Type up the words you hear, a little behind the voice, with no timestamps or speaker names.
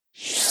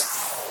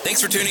Thanks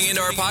for tuning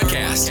into our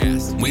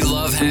podcast. We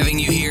love having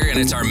you here, and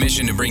it's our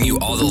mission to bring you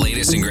all the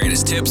latest and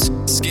greatest tips,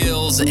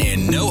 skills,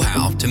 and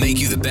know-how to make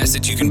you the best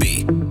that you can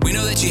be. We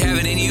know that you have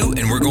it in you,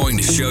 and we're going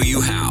to show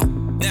you how.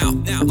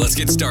 Now, let's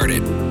get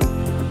started.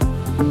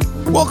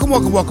 Welcome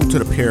to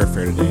the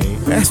Parafair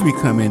today. As we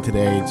come in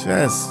today,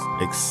 just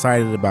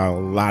excited about a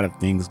lot of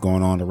things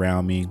going on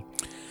around me.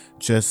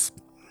 Just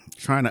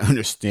trying to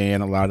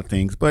understand a lot of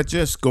things, but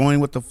just going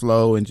with the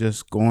flow and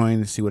just going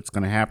to see what's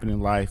going to happen in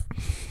life.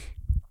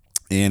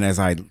 And as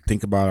I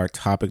think about our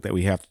topic that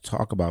we have to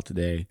talk about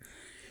today,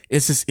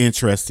 it's just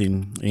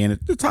interesting. And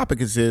the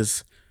topic is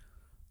this: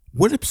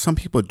 what do some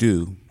people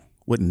do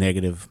with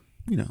negative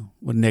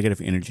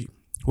energy?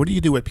 What do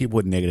you do with people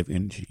with negative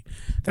energy?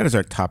 That is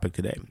our topic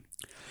today.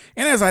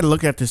 And as I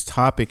look at this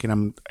topic,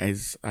 and I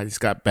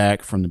just got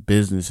back from the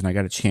business and I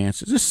got a chance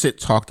to just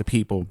talk to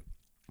people.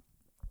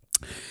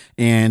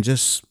 And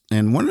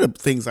one of the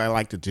things I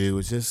like to do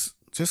is just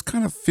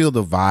kind of feel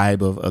the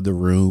vibe of the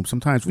room.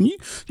 Sometimes when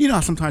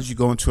sometimes you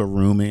go into a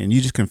room and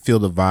you just can feel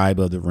the vibe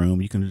of the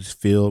room. You can just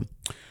feel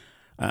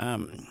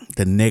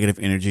the negative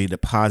energy, the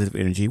positive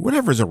energy,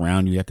 whatever's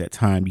around you at that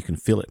time, you can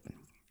feel it.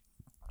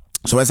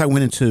 So as I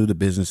went into the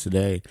business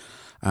today,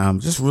 I'm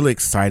just really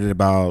excited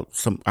about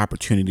some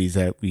opportunities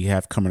that we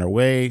have coming our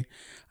way.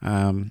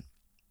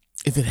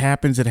 If it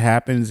happens, it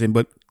happens.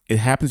 But it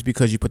happens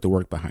because you put the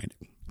work behind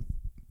it.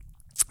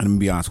 And I'm going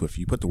to be honest with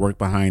you, put the work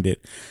behind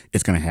it,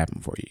 it's going to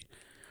happen for you.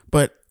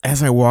 But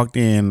as I walked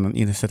in,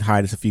 said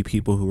hi to a few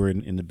people who were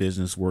in the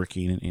business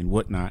working and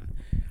whatnot.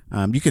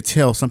 You could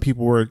tell some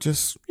people were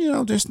just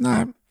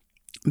not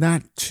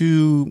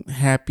too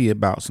happy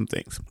about some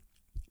things.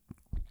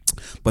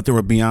 But there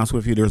were, be honest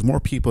with you, there was more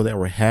people that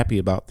were happy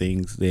about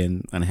things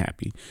than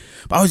unhappy.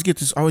 But I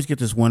always get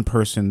this one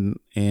person,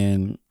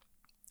 and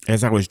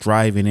as I was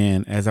driving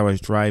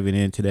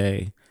in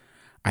today,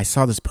 I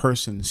saw this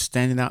person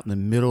standing out in the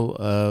middle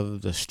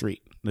of the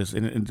street.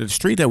 The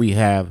street that we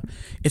have,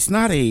 it's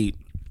not a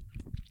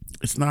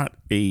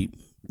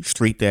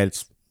street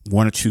that's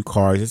one or two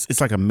cars. It's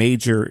like a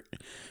major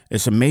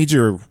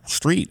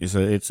street. It's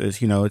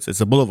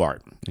a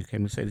boulevard. Okay,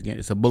 let me say it again.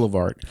 It's a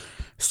boulevard.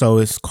 So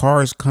it's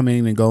cars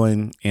coming and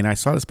going. And I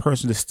saw this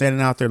person just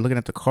standing out there looking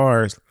at the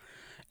cars.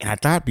 And I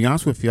thought, be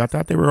honest with you, I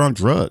thought they were on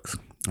drugs.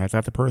 I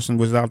thought the person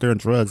was out there on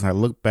drugs. And I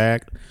looked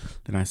back,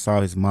 then I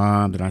saw his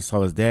mom, then I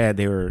saw his dad.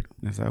 I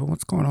said, oh,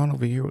 what's going on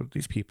over here with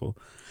these people?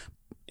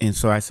 And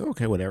so I said,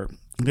 okay, whatever.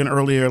 And then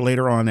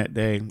later on that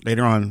day,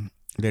 later on,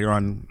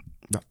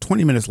 about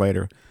 20 minutes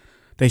later,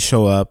 they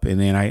show up,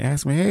 and then I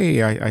asked me,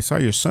 hey, I saw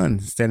your son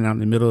standing out in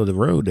the middle of the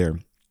road there.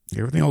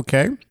 Everything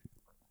okay?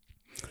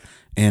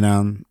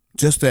 And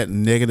just that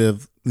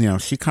negative,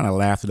 she kind of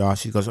laughed it off.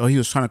 She goes, oh, he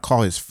was trying to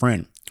call his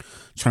friend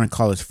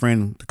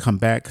to come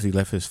back because he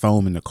left his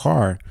phone in the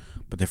car,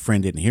 but the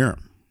friend didn't hear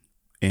him.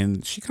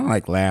 And she kind of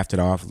like laughed it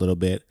off a little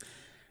bit.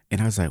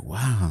 And I was like,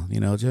 wow,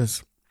 I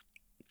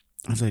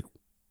was like,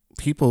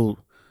 people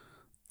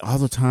all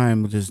the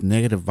time with this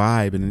negative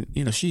vibe. And,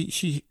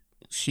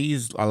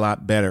 she's a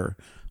lot better.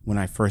 When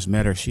I first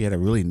met her, she had a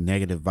really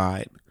negative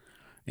vibe.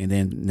 And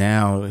then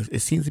now it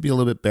seems to be a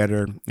little bit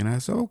better. And I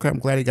said, okay, I'm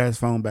glad he got his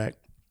phone back.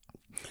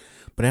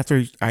 But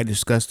after I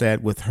discussed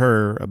that with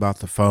her about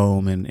the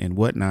phone and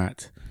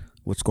whatnot,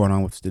 what's going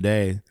on with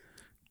today,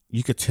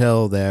 you could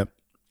tell that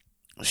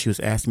she was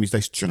asking me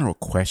like general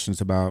questions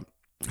about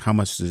how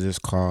much does this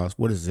cost?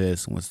 What is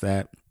this? And what's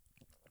that?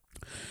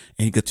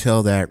 And you could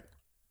tell that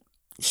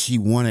she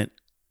wanted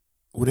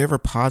whatever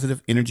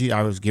positive energy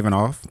I was giving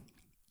off.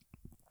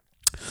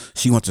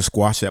 She wants to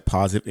squash that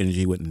positive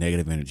energy with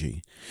negative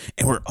energy.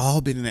 And we're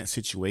all been in that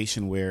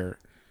situation where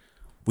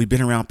we've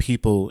been around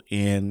people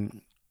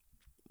and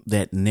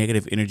that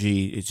negative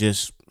energy is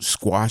just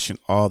squashing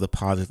all the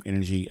positive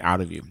energy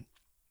out of you.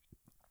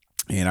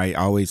 And I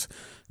always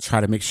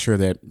try to make sure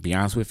that, be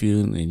honest with you,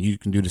 and you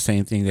can do the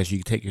same thing as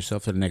you take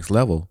yourself to the next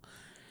level,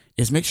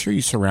 is make sure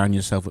you surround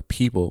yourself with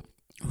people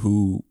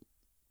who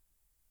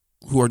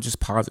are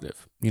just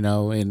positive,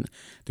 and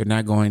they're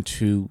not going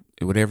to,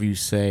 whatever you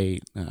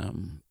say,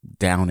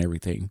 down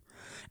everything.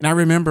 And I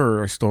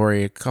remember a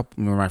story,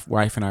 when my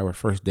wife and I were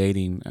first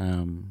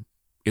dating.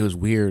 It was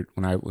weird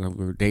when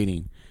we were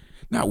dating.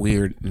 Not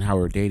weird in how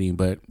we were dating,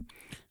 but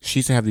she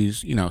used to have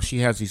these, she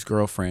has these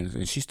girlfriends,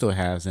 and she still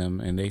has them,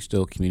 and they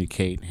still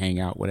communicate, hang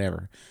out,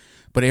 whatever.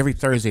 But every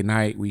Thursday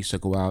night, we used to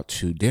go out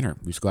to dinner.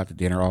 We used to go out to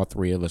dinner, all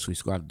three of us. We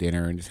used to go out to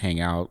dinner and just hang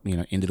out,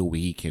 end of the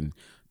week, and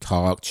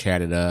talk,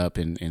 chat it up,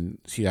 and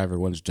see how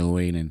everyone's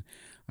doing.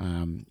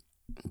 And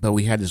but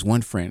we had this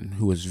one friend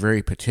who was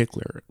very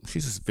particular.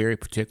 She's just very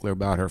particular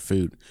about her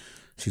food.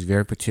 She's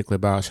very particular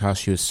about how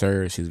she was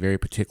served. She's very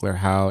particular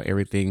how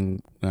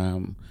everything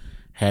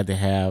had to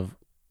have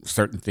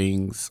certain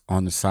things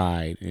on the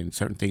side, and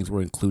certain things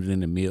were included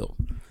in the meal.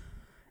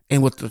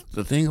 And what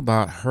the thing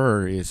about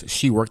her is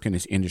she worked in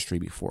this industry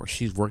before.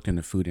 She's worked in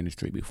the food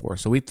industry before.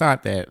 So we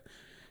thought that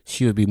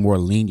she would be more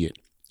lenient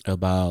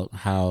about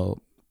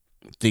how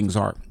things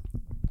are.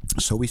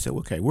 So we said,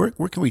 okay, where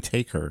can we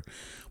take her?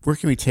 Where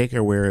can we take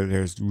her where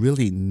there's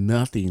really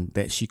nothing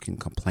that she can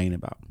complain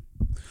about?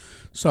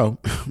 So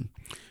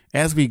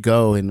as we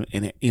go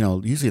and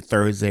usually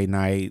Thursday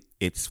night,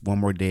 it's one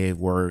more day of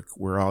work.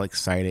 We're all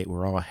excited.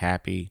 We're all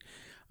happy.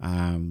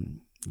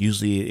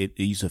 Usually it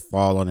used to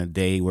fall on a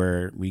day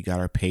where we got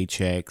our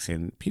paychecks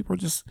and people are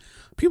just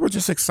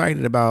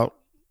excited about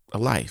a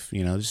life,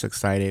 just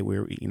excited.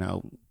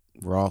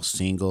 We're all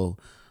single,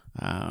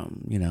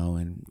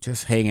 and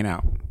just hanging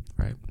out.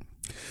 Right.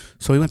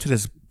 So we went to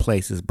this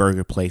place, this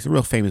burger place, a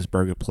real famous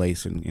burger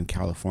place in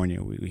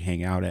California. We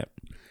hang out at.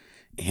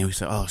 And we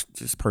said, "Oh,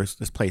 this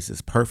place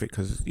is perfect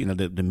because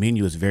the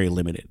menu is very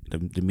limited.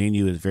 The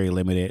menu is very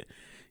limited.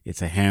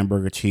 It's a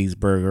hamburger,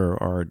 cheeseburger,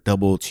 or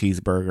double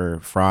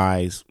cheeseburger,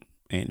 fries,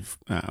 and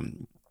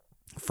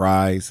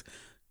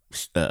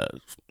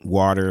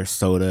water,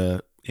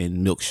 soda,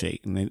 and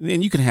milkshake. And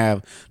then you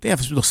can they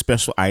have little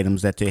special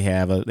items that they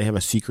have. They have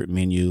a secret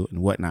menu and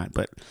whatnot.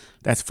 But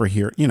that's for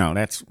here.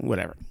 That's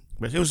whatever.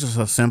 But it was just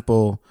a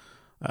simple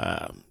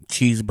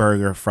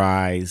cheeseburger,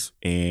 fries,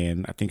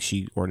 and I think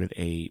she ordered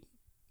a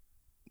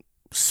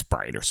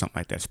Sprite or something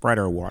like that, Sprite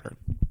or water.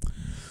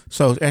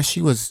 So as she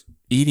was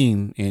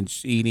eating,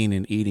 she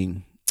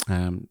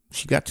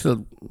got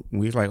to,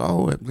 we were like,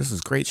 oh, this is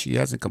great. She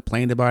hasn't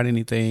complained about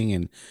anything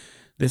and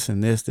this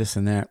and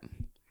that.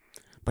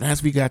 But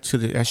as she got to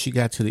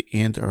the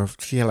end, or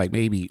she had like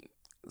maybe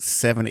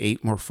 7 to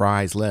 8 more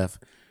fries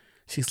left,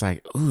 she's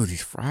like, ooh,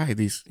 these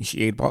fries,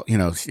 she ate,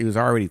 she was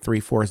already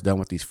 3/4 done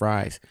with these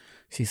fries.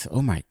 She said,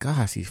 oh my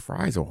gosh, these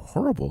fries are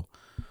horrible.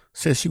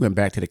 So she went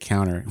back to the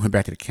counter and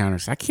said,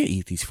 I can't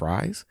eat these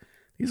fries.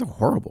 These are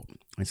horrible.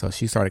 And so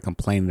she started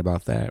complaining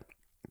about that.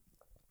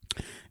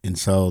 And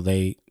so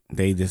they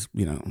just,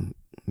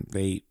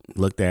 they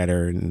looked at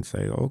her and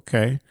say,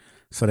 okay.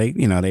 So they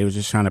were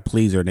just trying to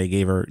please her. They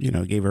gave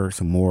her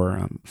some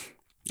more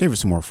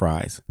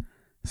fries.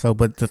 So,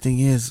 but the thing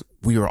is,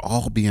 we were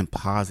all being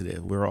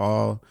positive. We're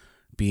all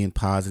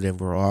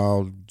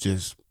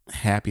just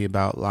happy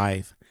about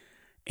life.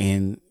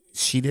 And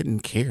she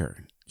didn't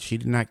care. She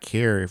did not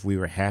care if we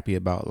were happy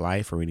about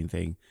life or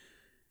anything.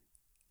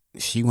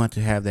 She wanted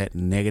to have that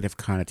negative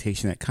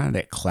connotation,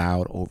 that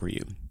cloud over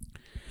you.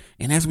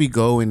 And as we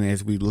go and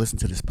as we listen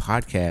to this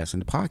podcast,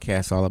 and the podcast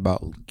is all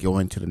about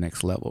going to the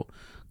next level,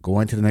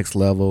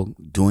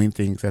 doing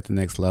things at the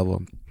next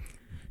level,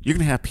 you're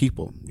going to have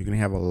people. You're going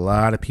to have a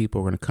lot of people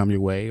going to come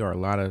your way, or a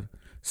lot of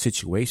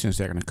situations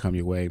that are going to come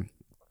your way.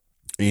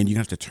 And you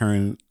have to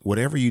turn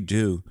whatever you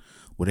do,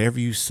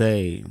 whatever you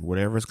say,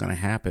 whatever is going to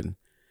happen,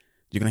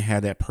 you're going to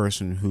have that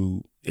person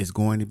who is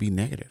going to be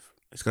negative.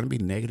 It's going to be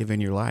negative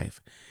in your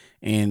life.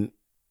 And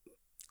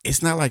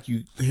it's not like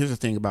here's the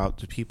thing about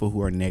the people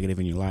who are negative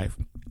in your life.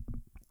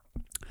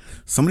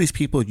 Some of these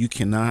people you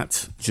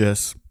cannot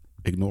just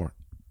ignore.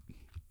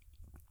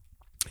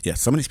 Yeah,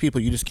 some of these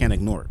people you just can't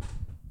ignore.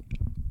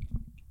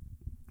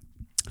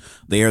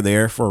 They are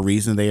there for a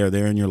reason. They are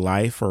there in your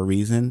life for a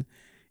reason.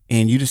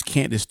 And you just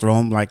can't just throw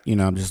them like,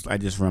 I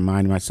just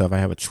remind myself I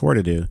have a chore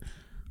to do.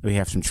 We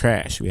have some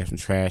trash.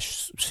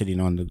 Sitting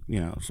on the,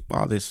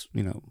 all this,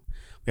 we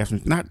have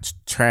some, not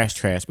trash,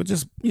 but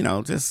just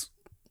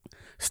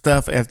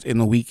stuff in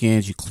the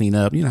weekends you clean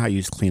up. You know how you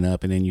just clean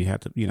up and then you have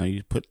to,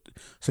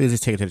 so you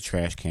just take it to the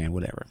trash can,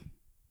 whatever.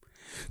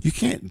 You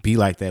can't be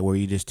like that where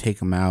you just take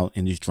them out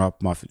and just drop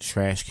them off at the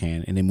trash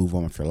can and then move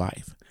on with your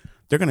life.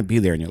 They're going to be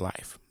there in your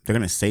life. They're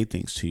going to say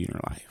things to you in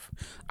your life.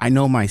 I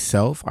know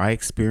myself, I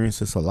experience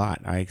this a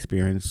lot.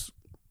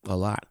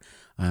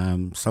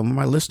 Some of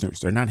my listeners,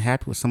 they're not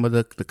happy with some of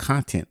the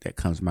content that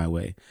comes my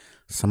way.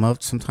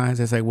 Sometimes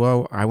they say,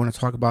 well, I want to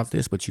talk about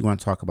this, but you want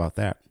to talk about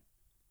that.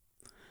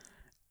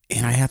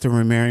 And I have to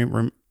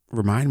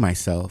remind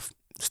myself,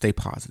 stay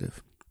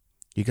positive.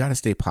 You got to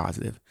stay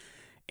positive.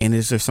 And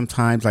is there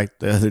sometimes, like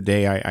the other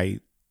day, I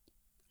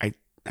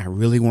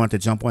really want to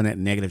jump on that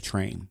negative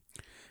train.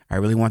 I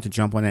really want to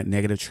jump on that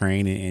negative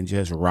train and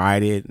just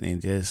ride it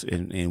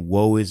and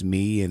woe is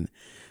me and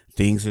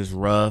things is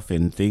rough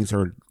and things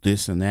are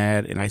this and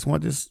that. And I just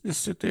want to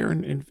just sit there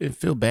and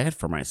feel bad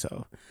for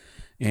myself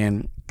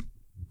and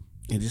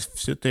just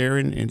sit there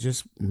and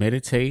just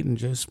meditate and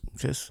just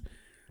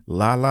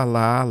la la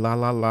la la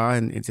la la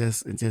and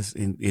just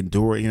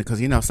endure,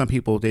 because some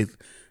people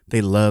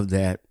they love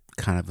that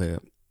kind of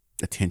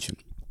attention.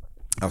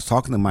 I was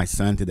talking to my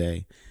son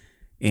today,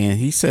 and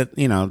he said,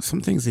 some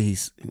things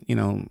that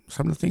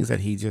some of the things that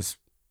he just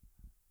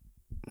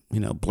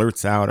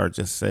blurts out or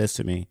just says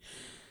to me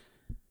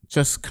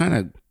just kind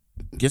of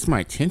gets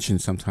my attention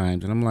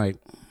sometimes. And I'm like,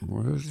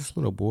 where's this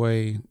little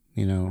boy?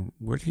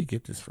 Where did he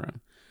get this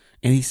from?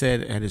 And he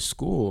said at his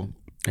school,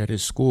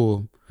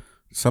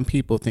 some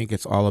people think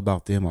it's all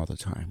about them all the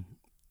time.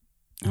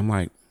 I'm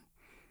like,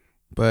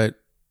 but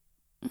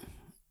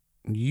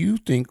you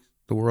think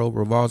the world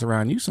revolves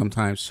around you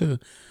sometimes too.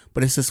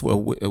 But it's just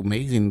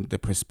amazing the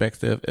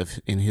perspective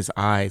in his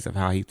eyes of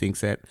how he thinks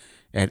that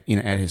at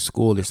his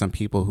school, there's some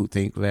people who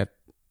think that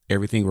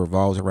everything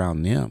revolves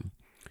around them.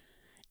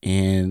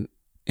 And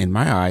in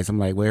my eyes, I'm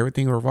like, well,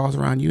 everything revolves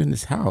around you in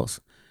this house.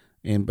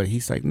 But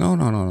he's like, no,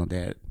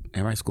 Dad.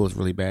 And my school is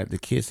really bad. The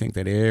kids think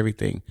that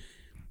everything.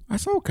 I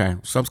said, okay.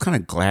 So I'm kind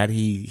of glad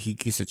he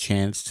gets a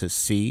chance to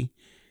see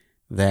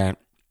that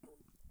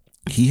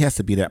he has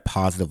to be that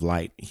positive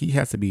light. He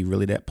has to be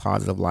really that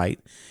positive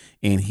light.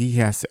 And he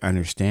has to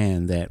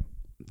understand that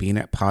being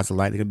that positive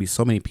light, there going to be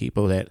so many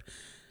people that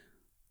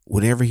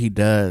whatever he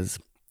does,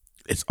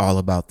 it's all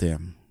about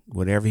them.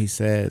 Whatever he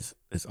says,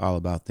 it's all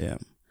about them.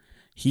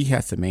 He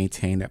has to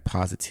maintain that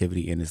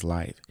positivity in his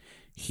life.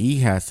 He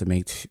has to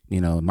make,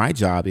 my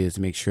job is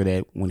to make sure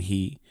that when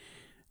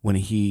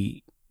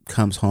he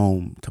comes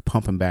home, to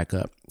pump him back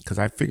up, because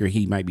I figure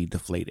he might be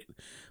deflated.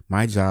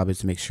 My job is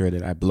to make sure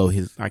that I blow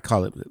I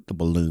call it the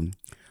balloon,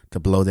 to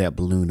blow that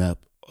balloon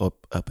up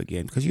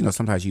again. Because,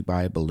 sometimes you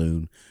buy a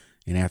balloon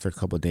and after a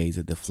couple of days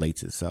it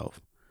deflates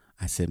itself.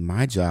 I said,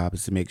 my job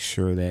is to make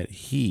sure that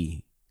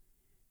he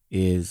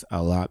is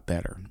a lot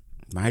better.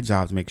 My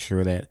job is to make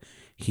sure that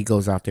he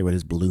goes out there with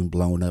his balloon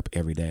blown up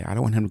every day. I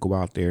don't want him to go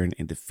out there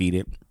and defeat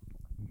it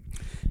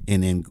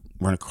and then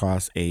run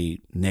across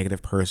a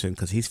negative person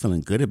because he's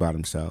feeling good about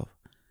himself.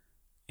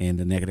 And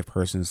the negative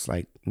person is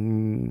like,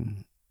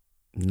 no,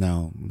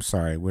 I'm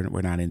sorry,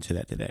 we're not into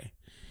that today.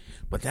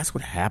 But that's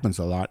what happens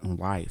a lot in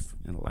life.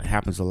 And it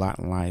happens a lot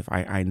in life.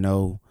 I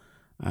know,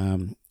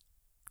 and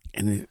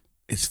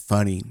it's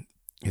funny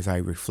as I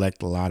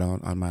reflect a lot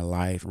on my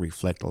life,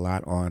 reflect a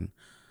lot on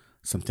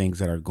some things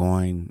that are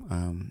going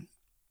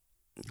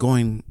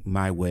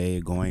my way,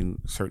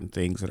 going certain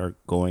things that are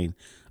going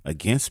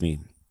against me.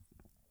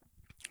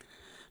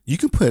 You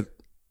can put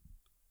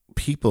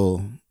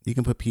people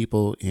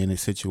in a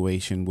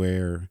situation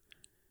where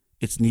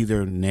it's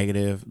neither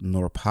negative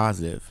nor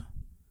positive,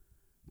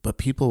 but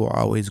people will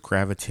always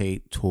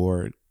gravitate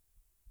toward,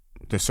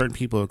 there's certain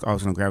people are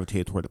always going to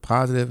gravitate toward the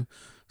positive.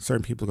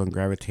 Certain people are going to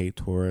gravitate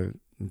toward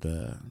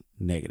the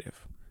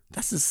negative.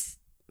 That's just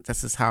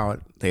how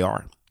they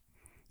are.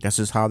 That's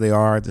just how they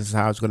are. This is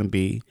how it's going to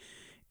be.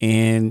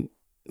 And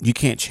you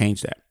can't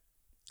change that.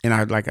 And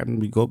as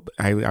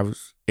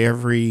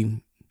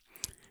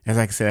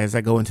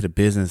I go into the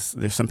business,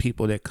 there's some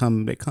people that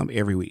come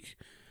every week.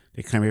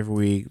 They come every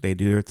week, they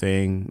do their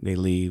thing, they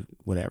leave,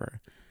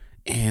 whatever.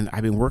 And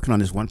I've been working on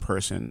this one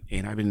person,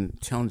 and I've been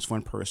telling this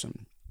one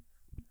person,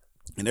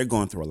 and they're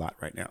going through a lot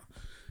right now.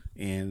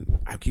 And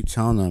I keep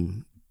telling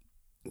them,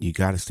 you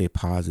got to stay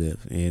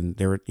positive. And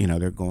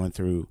they're going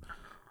through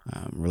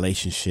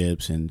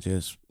relationships and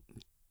just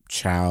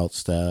child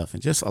stuff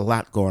and just a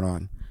lot going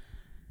on.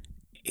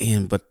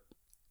 But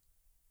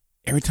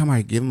every time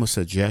I give them a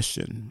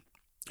suggestion,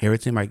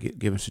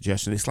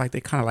 it's like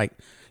they kind of like,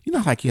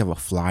 like you have a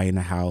fly in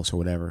the house or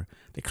whatever.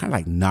 They kind of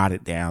like knot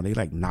it down. They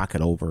like knock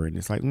it over and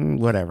it's like,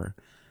 whatever.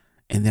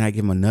 And then I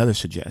give them another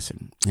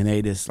suggestion and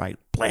they just like,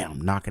 blam,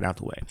 knock it out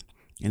the way.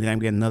 And then I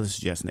get another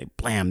suggestion. They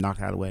blam, knock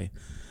it out of the way.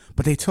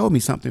 But they told me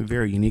something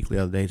very unique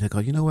the other day. They go,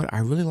 you know what? I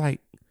really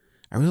like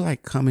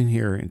coming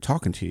here and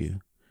talking to you.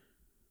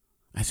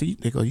 I said,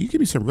 they go, you give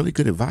me some really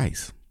good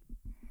advice.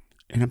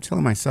 And I'm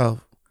telling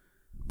myself,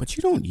 but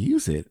you don't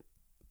use it.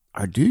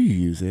 Or do you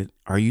use it?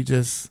 Are you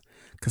just,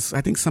 because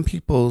I think some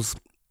people's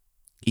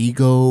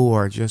ego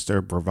or just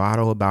their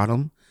bravado about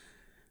them,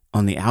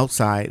 on the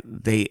outside,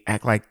 they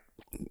act like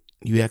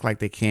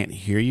they can't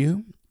hear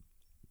you.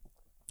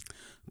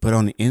 But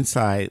on the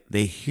inside,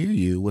 they hear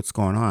you, what's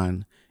going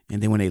on.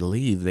 And then when they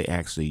leave, they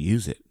actually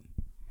use it.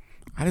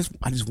 I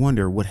just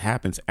wonder what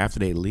happens after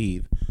they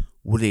leave.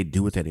 What do they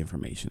do with that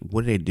information?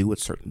 What do they do with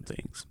certain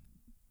things?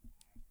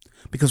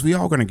 Because we're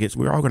all going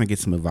to get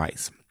some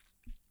advice.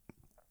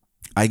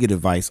 I get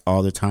advice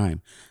all the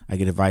time. I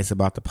get advice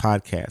about the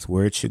podcast,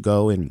 where it should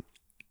go and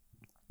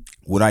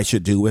what I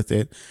should do with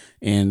it.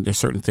 And there's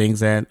certain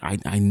things that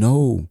I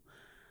know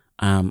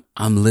I'm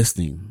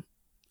listening.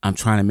 I'm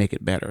trying to make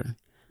it better.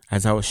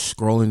 As I was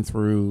scrolling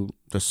through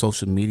the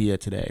social media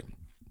today,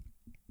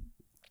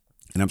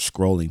 and I'm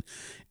scrolling,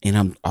 and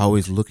I'm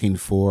always looking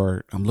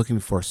for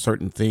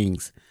certain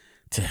things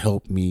to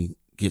help me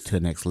get to the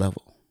next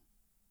level.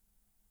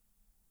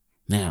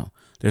 Now,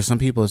 there's some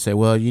people that say,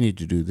 well, you need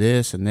to do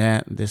this and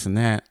that, and this and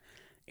that.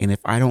 And if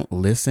I don't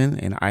listen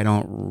and I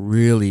don't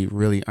really,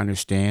 really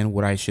understand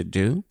what I should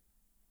do,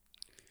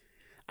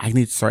 I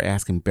need to start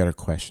asking better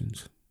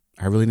questions.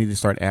 I really need to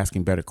start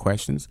asking better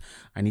questions.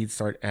 I need to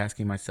start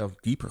asking myself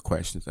deeper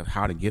questions of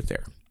how to get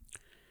there.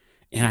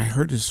 And I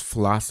heard this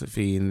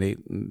philosophy, and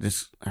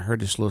I heard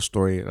this little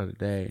story the other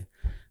day.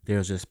 There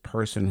was this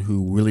person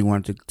who really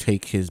wanted to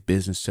take his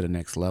business to the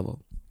next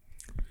level.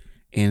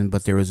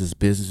 But there was this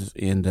business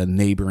in the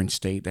neighboring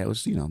state that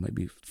was,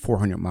 maybe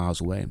 400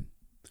 miles away.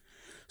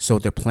 So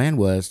their plan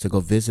was to go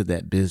visit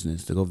that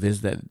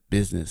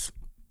business,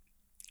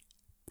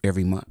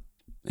 every month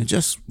and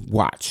just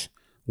watch.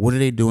 What are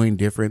they doing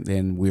different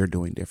than we're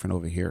doing different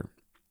over here?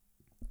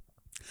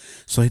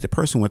 So the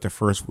person went the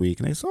first week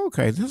and they said,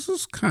 okay, this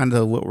is kind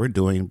of what we're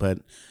doing, but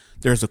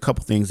there's a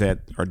couple things that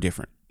are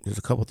different. There's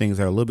a couple things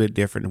that are a little bit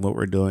different than what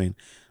we're doing.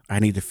 I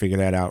need to figure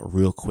that out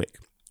real quick.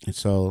 And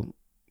so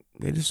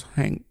they just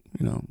then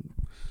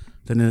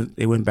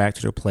they went back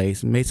to their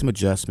place and made some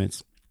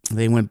adjustments.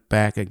 They went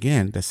back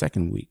again the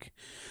second week.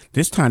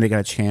 This time they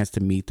got a chance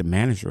to meet the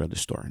manager of the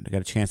store. They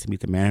got a chance to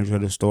meet the manager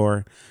of the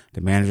store.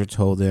 The manager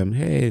told them,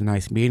 "Hey,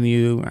 nice meeting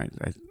you.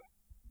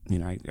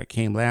 I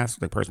came last."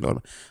 The person told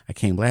them, "I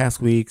came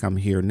last week. I'm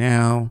here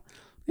now.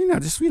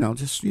 Just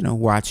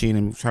watching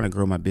and trying to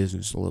grow my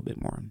business a little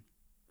bit more."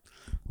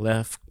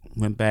 Left,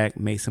 went back,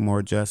 made some more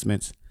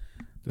adjustments.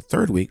 The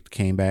third week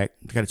came back.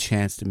 Got a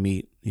chance to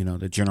meet,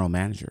 the general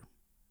manager,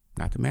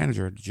 not the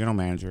manager, the general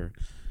manager.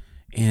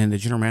 And the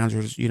general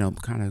managers,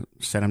 kind of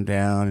set them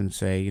down and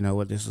say,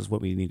 this is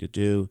what we need to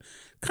do.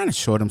 Kind of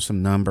showed them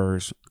some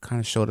numbers, kind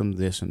of showed them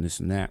this and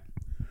this and that.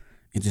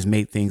 And just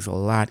made things a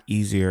lot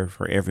easier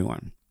for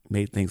everyone.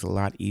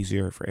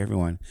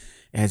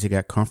 As they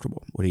got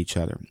comfortable with each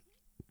other.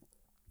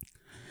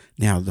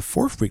 Now, the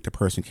fourth week, the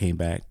person came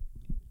back.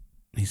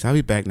 He said, "I'll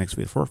be back next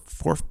week."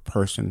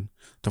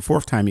 The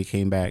fourth time he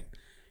came back,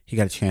 he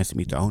got a chance to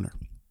meet the owner.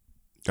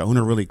 The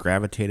owner really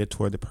gravitated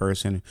toward the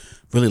person,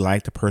 really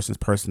liked the person's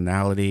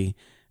personality,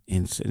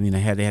 and they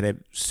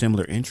had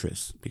similar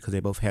interests because they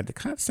both had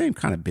the same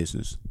kind of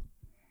business.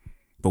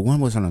 But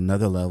one was on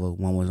another level,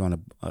 one was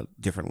on a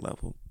different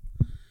level.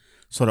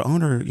 So the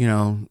owner,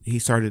 he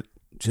started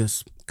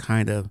just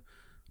kind of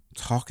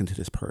talking to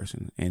this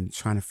person and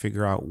trying to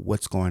figure out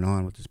what's going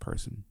on with this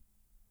person.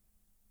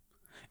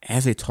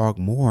 As they talked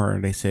more,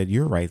 they said,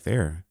 "You're right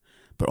there.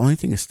 But only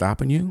thing that's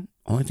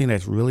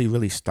really,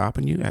 really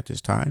stopping you at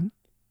this time,"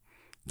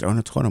 the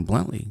owner told him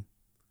bluntly,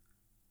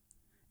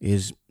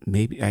 "is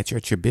maybe at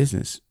your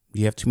business,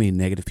 you have too many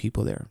negative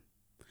people there.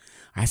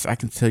 I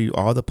can tell you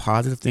all the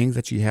positive things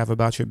that you have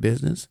about your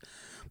business,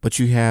 but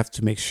you have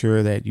to make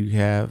sure that you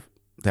have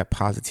that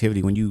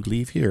positivity. When you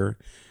leave here,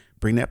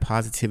 bring that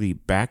positivity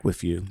back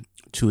with you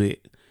to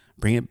it.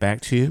 Bring it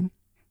back to you,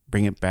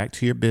 bring it back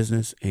to your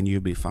business, and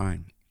you'll be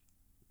fine."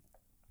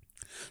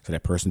 So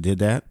that person did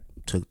that,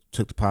 took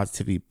the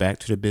positivity back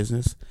to the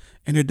business,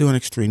 and they're doing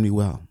extremely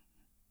well.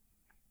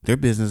 Their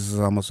business is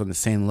almost on the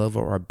same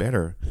level or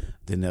better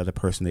than the other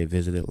person they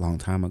visited a long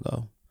time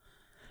ago.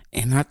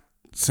 And not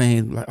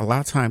saying, a lot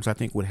of times I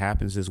think what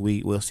happens is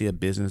we'll see a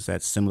business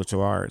that's similar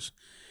to ours,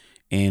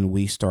 and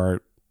we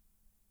start,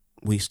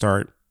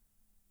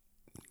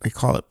 they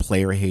call it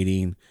player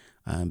hating,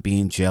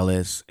 being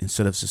jealous,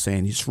 instead of just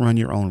saying, just run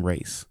your own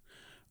race.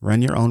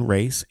 Run your own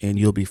race and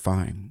you'll be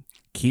fine.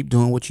 Keep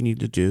doing what you need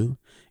to do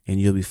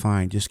and you'll be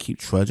fine. Just keep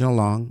trudging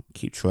along,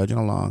 keep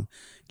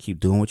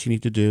doing what you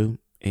need to do,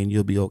 and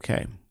you'll be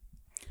okay.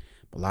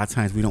 But a lot of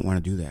times we don't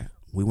want to do that.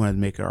 We want to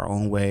make it our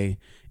own way,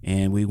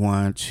 and we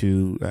want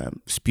to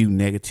spew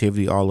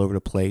negativity all over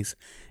the place.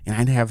 And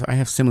I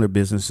have similar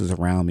businesses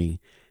around me.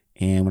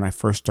 And when I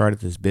first started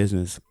this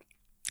business,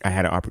 I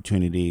had an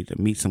opportunity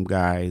to meet some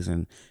guys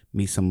and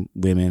meet some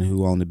women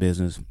who own the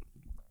business.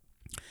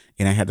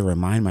 And I had to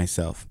remind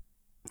myself,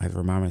 I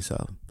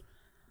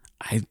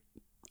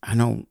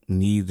don't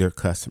need their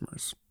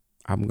customers.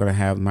 I'm going to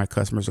have my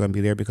customers are going to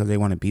be there because they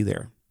want to be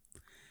there.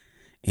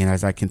 And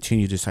as I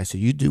continue this, I said,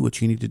 you do what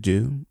you need to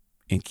do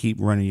and keep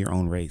running your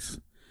own race.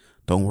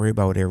 Don't worry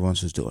about what everyone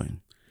else is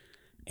doing.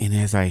 And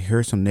as I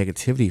heard some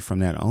negativity from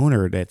that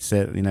owner that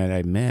said, that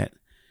I met,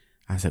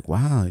 I was like,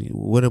 wow,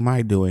 what am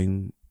I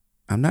doing?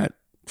 I'm not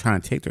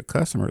trying to take their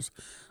customers.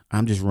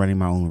 I'm just running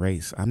my own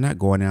race. I'm not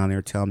going down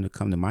there telling them to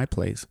come to my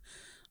place.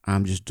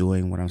 I'm just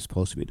doing what I'm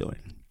supposed to be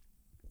doing.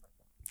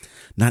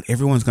 Not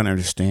everyone's going to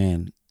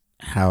understand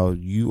how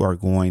you are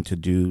going to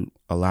do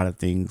a lot of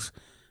things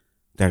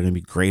that are going to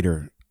be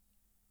greater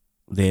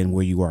than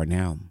where you are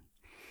now.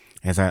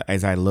 As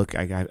I look,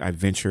 I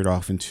ventured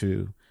off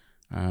into,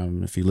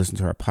 if you listen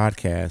to our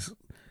podcast,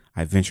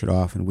 I ventured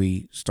off and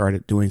we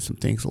started doing some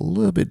things a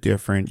little bit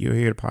different. You'll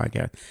hear the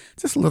podcast,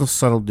 just a little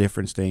subtle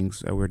difference things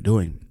that we're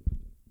doing.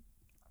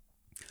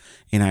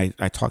 And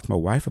I talked to my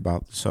wife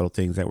about the subtle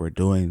things that we're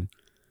doing.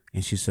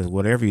 And she says,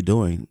 whatever you're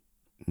doing,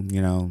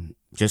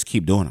 just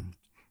keep doing them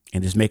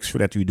and just make sure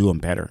that you do them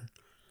better.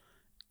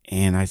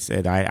 And I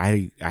said,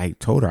 I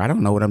told her, I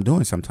don't know what I'm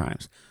doing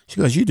sometimes. She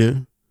goes, you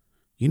do.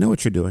 You know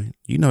what you're doing.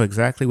 You know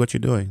exactly what you're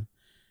doing.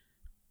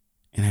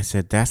 And I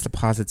said, that's the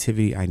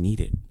positivity I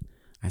needed.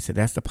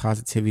 That's the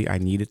positivity I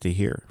needed to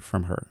hear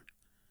from her.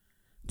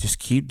 Just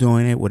keep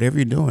doing it. Whatever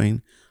you're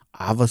doing,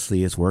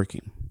 obviously it's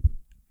working.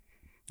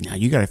 Now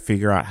you got to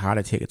figure out how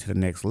to take it to the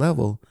next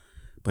level,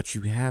 but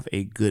you have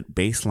a good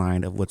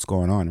baseline of what's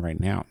going on right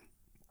now.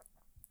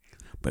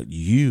 But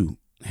you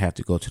have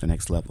to go to the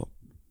next level.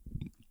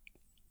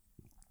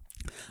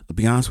 I'll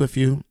be honest with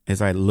you,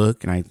 as I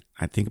look and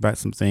I think about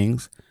some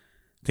things,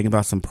 think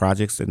about some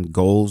projects and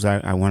goals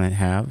I want to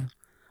have,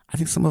 I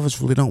think some of us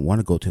really don't want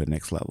to go to the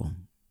next level.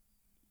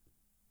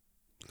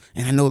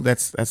 And I know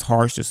that's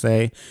harsh to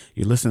say.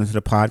 You're listening to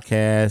the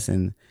podcast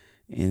and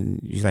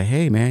you're like,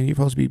 hey, man, you're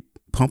supposed to be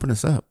pumping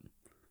us up.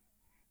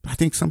 But I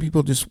think some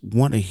people just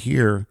want to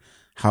hear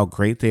how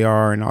great they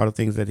are and all the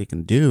things that they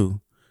can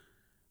do,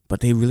 but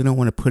they really don't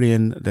want to put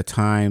in the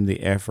time,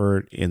 the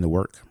effort, and the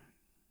work.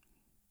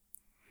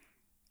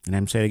 And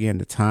I'm saying again,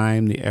 the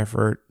time, the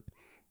effort,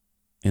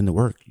 and the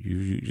work.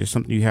 You just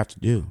something you have to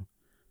do.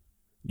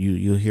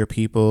 You'll hear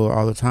people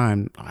all the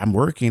time, I'm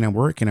working.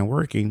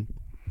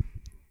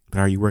 But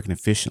are you working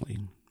efficiently?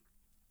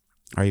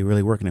 Are you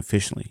really working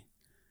efficiently?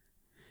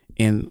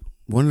 And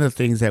one of the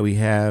things that we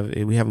have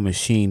a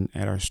machine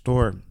at our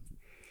store,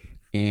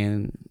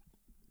 and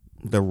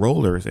the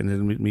rollers, and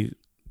then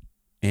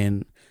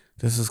and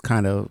this is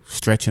kind of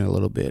stretching a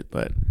little bit,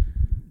 but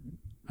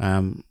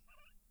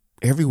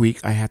every week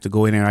I have to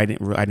go in there. I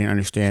didn't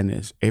understand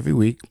this. Every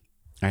week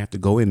I have to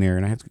go in there,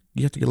 and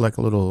you have to get like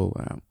a little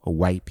a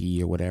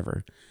wipey or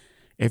whatever.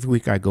 Every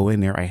week I go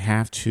in there, I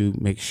have to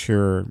make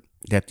sure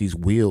that these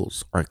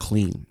wheels are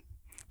clean,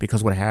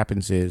 because what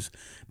happens is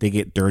they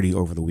get dirty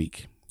over the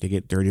week.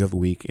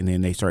 And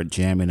then they start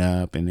jamming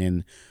up, and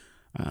then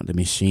the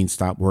machine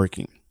stopped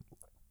working.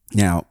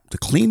 Now, to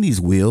clean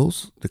these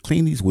wheels,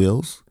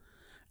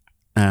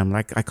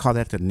 like I call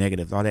that the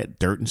negative. All that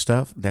dirt and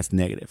stuff, that's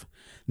negative.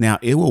 Now,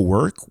 it will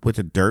work with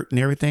the dirt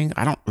and everything.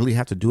 I don't really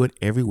have to do it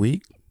every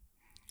week,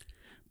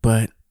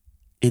 but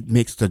it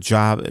makes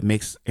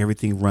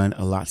everything run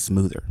a lot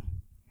smoother.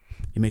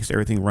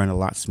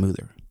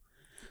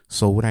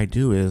 So what I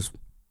do is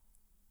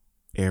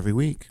every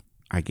week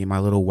I get my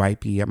little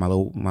wipey, my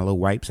little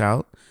wipes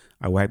out.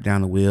 I wipe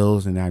down the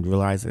wheels, and I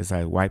realized as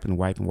I wiping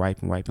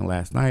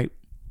last night,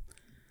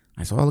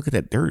 I said, oh, look at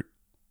that dirt.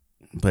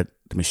 But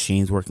the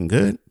machine's working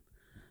good.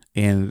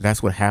 And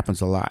that's what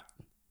happens a lot.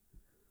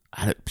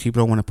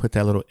 People don't want to put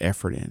that little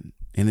effort in.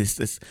 And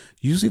it's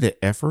usually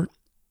the effort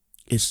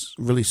is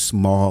really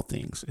small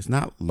things. It's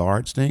not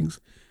large things.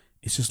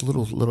 It's just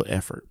little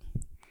effort.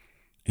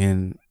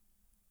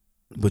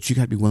 But you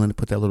got to be willing to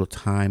put that little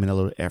time and a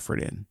little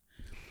effort in.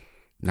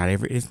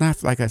 It's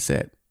not, like I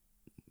said,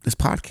 this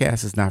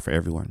podcast is not for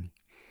everyone.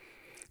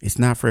 It's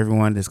not for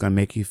everyone that's going to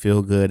make you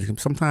feel good.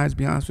 Sometimes, to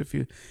be honest with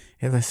you,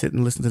 as I sit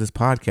and listen to this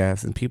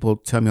podcast, and people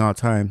tell me all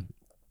the time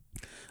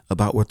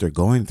about what they're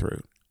going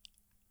through,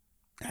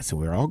 I said,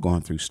 we're all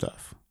going through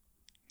stuff.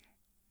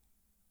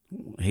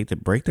 I hate to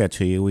break that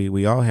to you.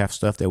 We all have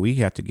stuff that we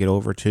have to get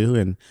over too.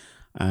 And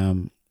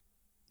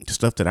the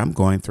stuff that I'm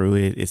going through,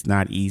 it's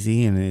not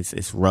easy, and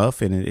it's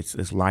rough, and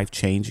it's life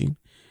changing.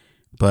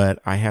 But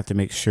I have to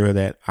make sure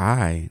that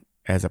I,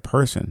 as a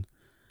person,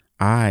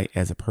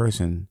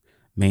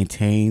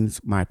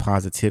 maintains my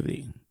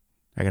positivity.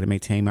 I got to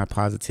maintain my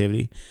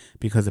positivity,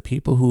 because the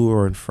people who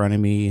are in front of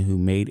me, who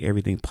made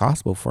everything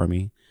possible for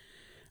me,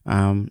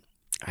 I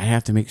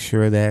have to make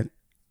sure that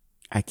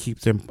I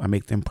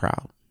make them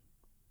proud.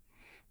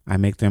 I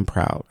make them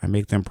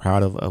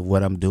proud of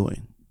what I'm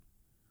doing.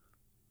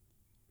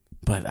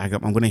 But I'm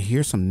going to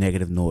hear some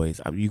negative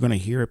noise. You're going to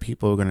hear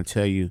people who are going to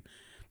tell you,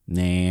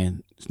 nah,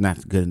 it's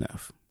not good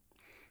enough.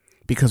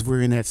 Because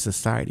we're in that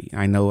society.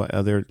 I know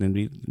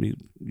we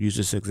use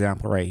this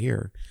example right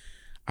here.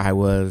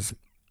 And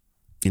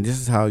this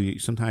is how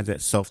sometimes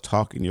that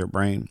self-talk in your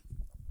brain.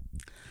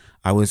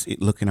 I was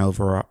looking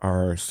over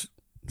our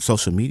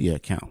social media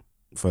account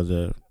for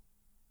the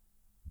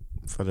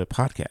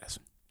podcast.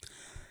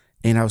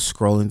 And I was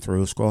scrolling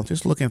through,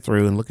 just looking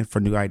through and looking for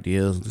new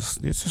ideas,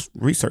 just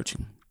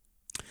researching.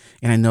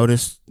 And I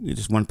noticed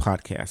just one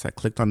podcast. I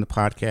clicked on the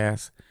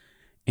podcast,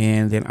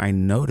 and then I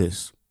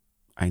noticed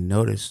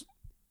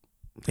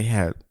they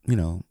had,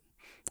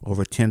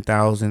 over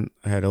 10,000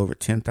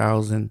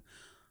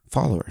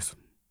 followers.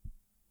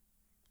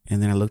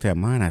 And then I looked at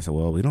mine. I said,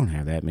 well, we don't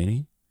have that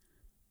many.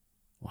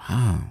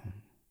 Wow.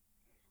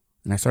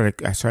 And I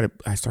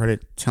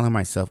started telling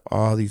myself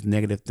all these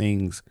negative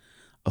things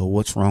of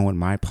what's wrong with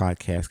my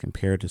podcast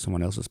compared to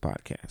someone else's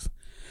podcast.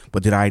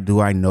 But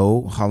do I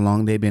know how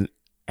long they've been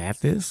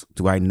at this?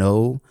 Do I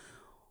know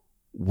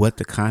what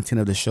the content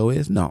of the show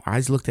is? No, I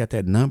just looked at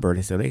that number.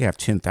 They said they have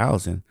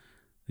 10,000.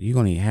 You're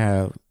going to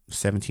have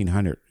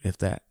 1,700, if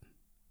that.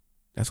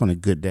 That's on a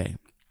good day.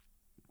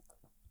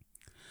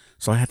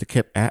 So I have to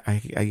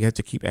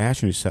keep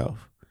asking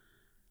yourself,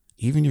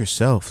 even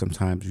yourself.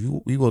 Sometimes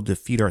we will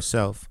defeat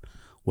ourselves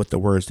with the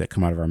words that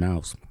come out of our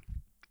mouths.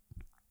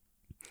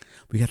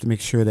 We have to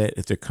make sure that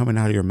if they're coming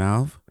out of your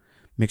mouth,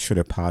 make sure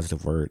they're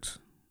positive words.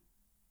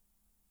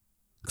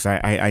 Because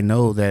I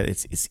know that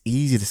it's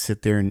easy to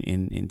sit there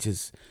and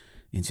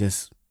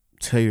just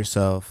tell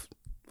yourself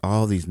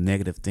all these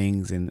negative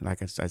things. And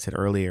like I said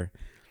earlier,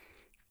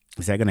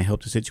 is that going to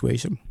help the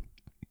situation?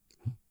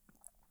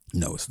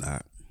 No, it's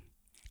not.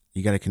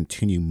 You got to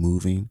continue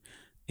moving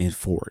and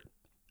forward.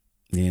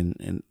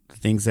 And the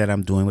things that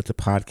I'm doing with the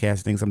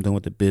podcast, things I'm doing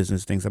with the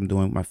business, things I'm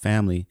doing with my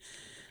family,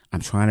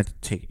 I'm trying to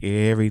take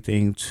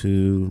everything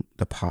to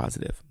the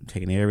positive. I'm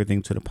taking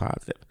everything to the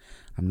positive.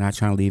 I'm not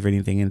trying to leave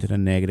anything into the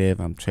negative.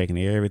 I'm taking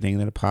everything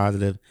to the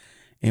positive,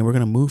 and we're going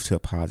to move to a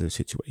positive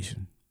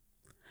situation.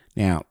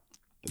 Now,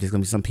 there's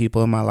going to be some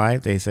people in my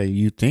life, they say,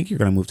 you think you're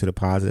going to move to the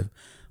positive,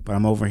 but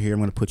I'm over here. I'm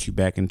going to put you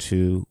back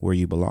into where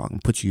you belong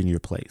and put you in your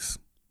place.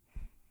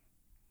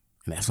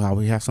 And that's why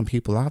we have some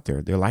people out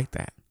there. They're like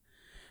that.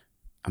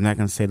 I'm not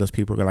going to say those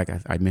people are, like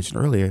I mentioned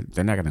earlier,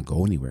 they're not going to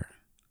go anywhere.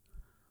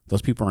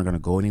 Those people aren't going to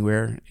go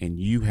anywhere. And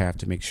you have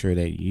to make sure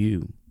that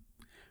you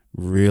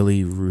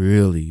really,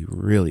 really,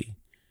 really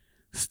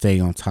stay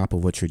on top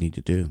of what you need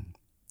to do.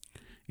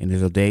 and there's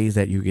those days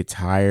that you get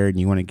tired and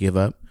you want to give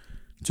up,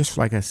 just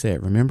like I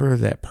said, remember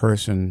that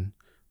person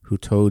who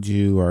told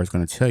you or is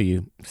going to tell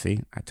you, see,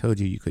 I told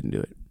you couldn't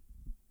do it.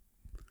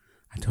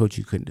 I told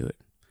you couldn't do it.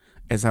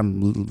 As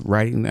I'm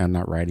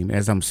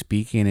as I'm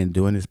speaking and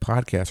doing this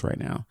podcast right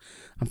now,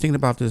 I'm thinking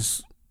about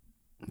this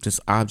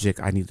object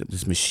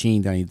this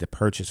machine that I need to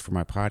purchase for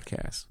my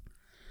podcast,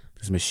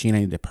 this machine I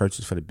need to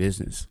purchase for the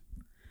business.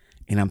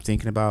 And I'm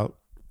thinking about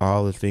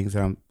all the things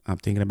that I'm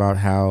thinking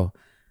about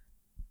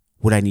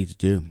what I need to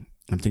do.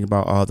 I'm thinking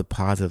about all the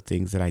positive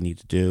things that I need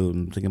to do.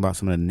 I'm thinking about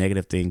some of the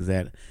negative things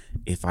that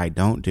if I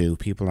don't do,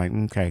 people are like,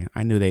 okay,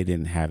 I knew they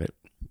didn't have it.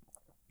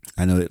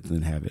 I know they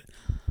didn't have it.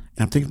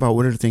 And I'm thinking about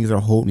what are the things that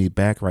are holding me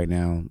back right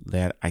now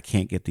that I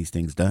can't get these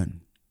things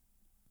done.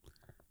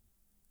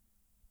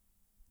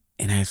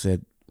 And I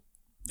said,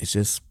 it's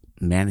just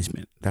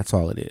management. That's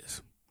all it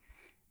is.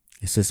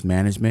 It's just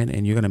management,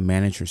 and you're going to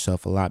manage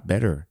yourself a lot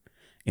better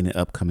in the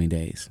upcoming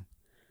days.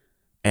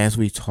 As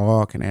we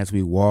talk and as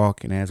we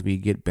walk and as we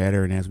get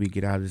better and as we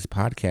get out of this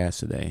podcast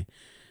today,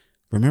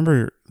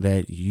 remember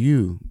that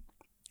you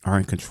are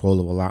in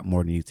control of a lot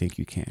more than you think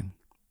you can.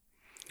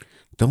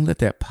 Don't let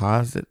that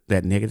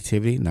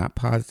negativity, not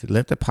positive,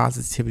 let the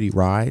positivity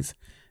rise,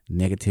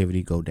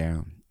 negativity go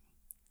down.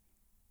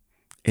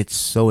 It's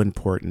so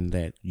important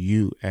that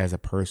you as a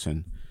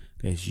person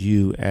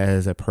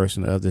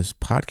of this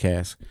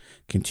podcast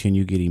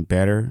continue getting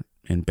better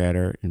and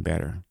better and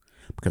better,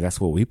 because that's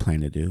what we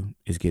plan to do,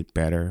 is get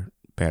better,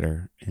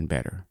 better, and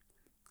better.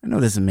 I know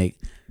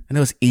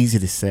it's easy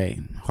to say,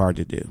 hard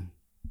to do,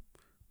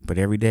 but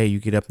every day you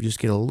get up, you just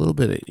get a little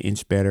bit, an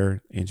inch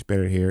better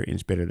here,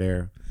 inch better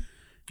there.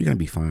 You're going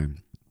to be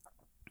fine.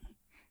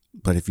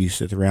 But if you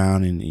sit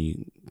around and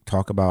you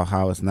talk about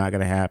how it's not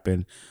going to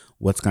happen,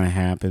 what's going to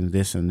happen,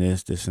 this and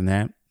this and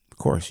that, of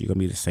course, you're going to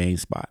be in the same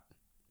spot.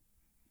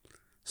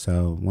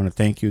 So I want to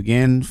thank you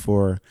again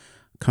for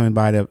coming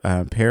by the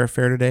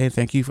Parafair today.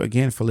 Thank you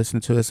again for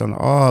listening to us on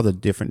all the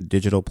different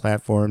digital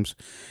platforms,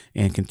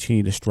 and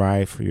continue to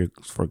strive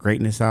for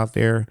greatness out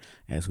there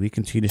as we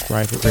continue to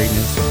strive for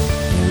greatness.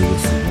 And we will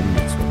see you in the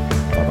next one.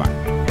 Bye-bye.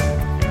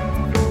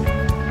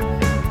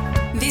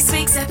 This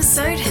week's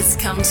episode has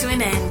come to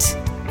an end,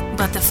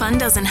 but the fun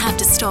doesn't have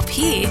to stop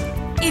here.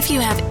 If you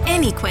have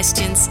any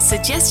questions,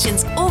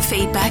 suggestions, or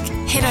feedback,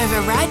 head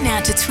over right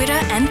now to Twitter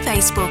and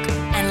Facebook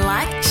and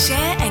like,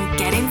 share, and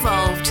get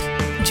involved.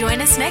 Join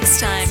us next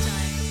time.